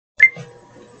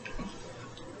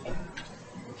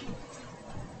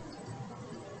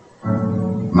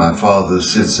My father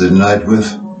sits at night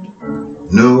with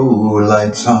no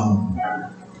lights on.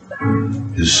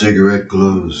 His cigarette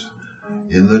glows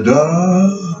in the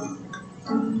dark.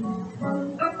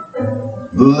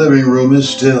 The living room is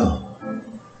still.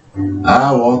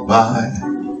 I walk by,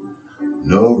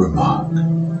 no remark.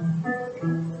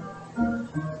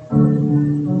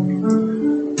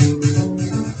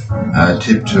 I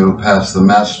tiptoe past the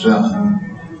master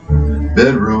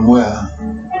bedroom where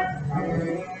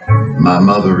my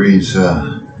mother reads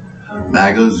her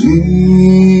magazines.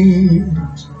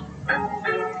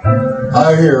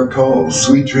 I hear her call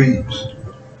sweet dreams,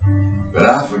 but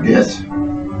I forget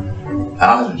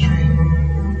how to dream.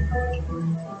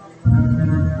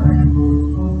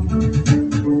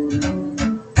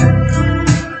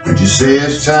 Would you say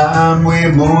it's time we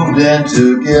moved in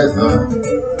together?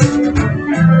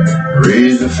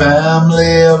 Raise a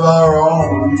family of our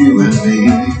own, you and me.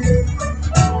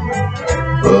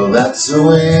 Well, that's the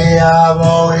way I've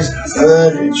always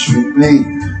heard it should be.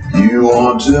 You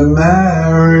want to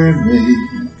marry me,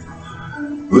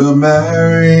 we'll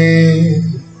marry.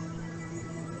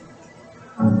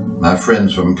 My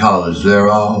friends from college, they're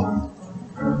all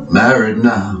married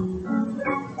now.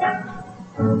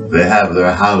 They have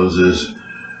their houses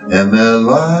and their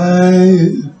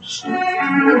lives.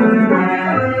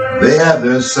 They have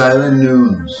their silent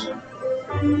noons,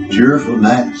 tearful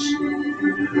nights,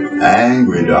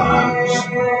 angry dawns.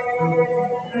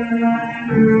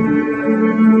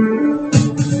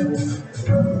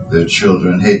 Their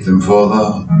children hate them for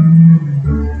the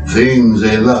things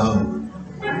they love.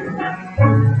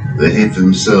 They hate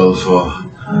themselves for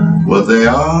what they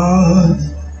are.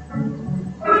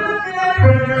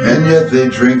 And yet they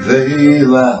drink, they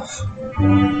laugh,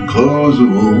 close the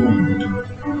wound,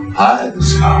 hide the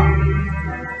scar.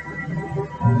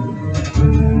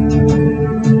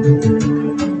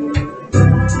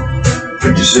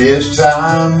 Would you say it's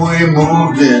time we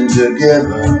moved in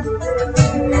together?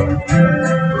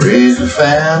 Raise a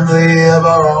family of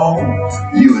our own,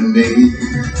 you and me.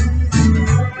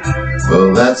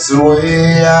 Well, that's the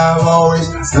way I've always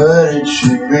heard it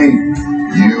should be.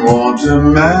 You want to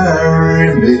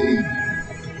marry me,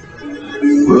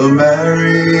 we'll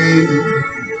marry.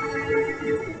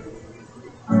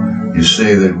 You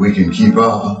say that we can keep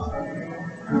our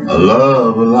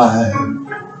love alive.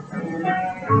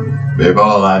 Babe,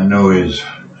 all I know is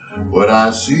what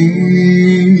I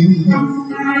see.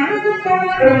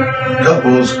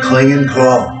 Couples cling and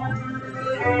claw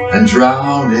and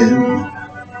drown in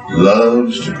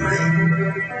love's debris.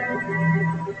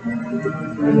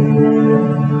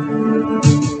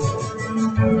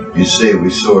 You say we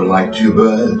soar like two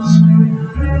birds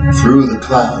through the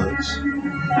clouds,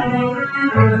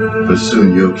 but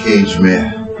soon you'll cage me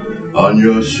on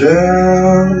your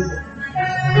shelf.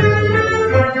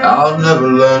 I'll never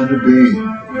learn to be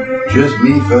just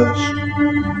me first,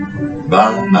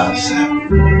 by myself.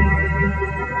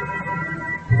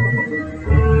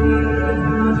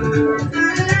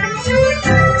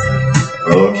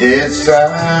 Okay, it's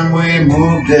time we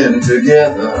moved in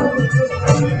together.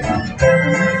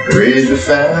 Raise a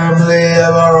family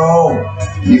of our own,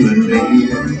 you and me.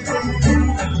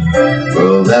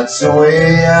 Well, that's the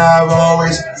way I've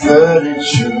always heard it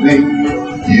should be.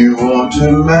 You want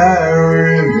to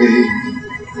marry me,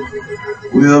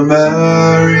 we'll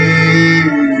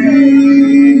marry.